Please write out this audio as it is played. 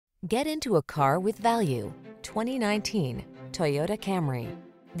Get into a car with value. 2019 Toyota Camry.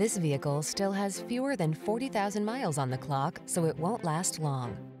 This vehicle still has fewer than 40,000 miles on the clock, so it won't last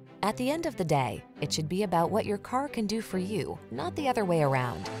long. At the end of the day, it should be about what your car can do for you, not the other way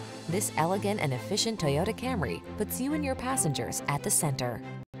around. This elegant and efficient Toyota Camry puts you and your passengers at the center.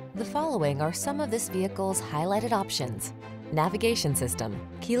 The following are some of this vehicle's highlighted options: navigation system,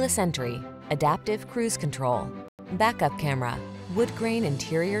 keyless entry, adaptive cruise control, backup camera, wood grain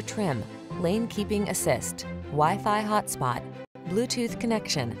interior trim, lane keeping assist, Wi-Fi hotspot, Bluetooth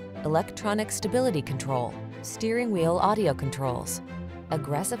connection, electronic stability control, steering wheel audio controls.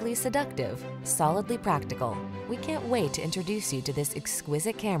 Aggressively seductive, solidly practical. We can't wait to introduce you to this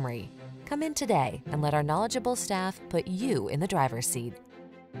exquisite Camry. Come in today and let our knowledgeable staff put you in the driver's seat.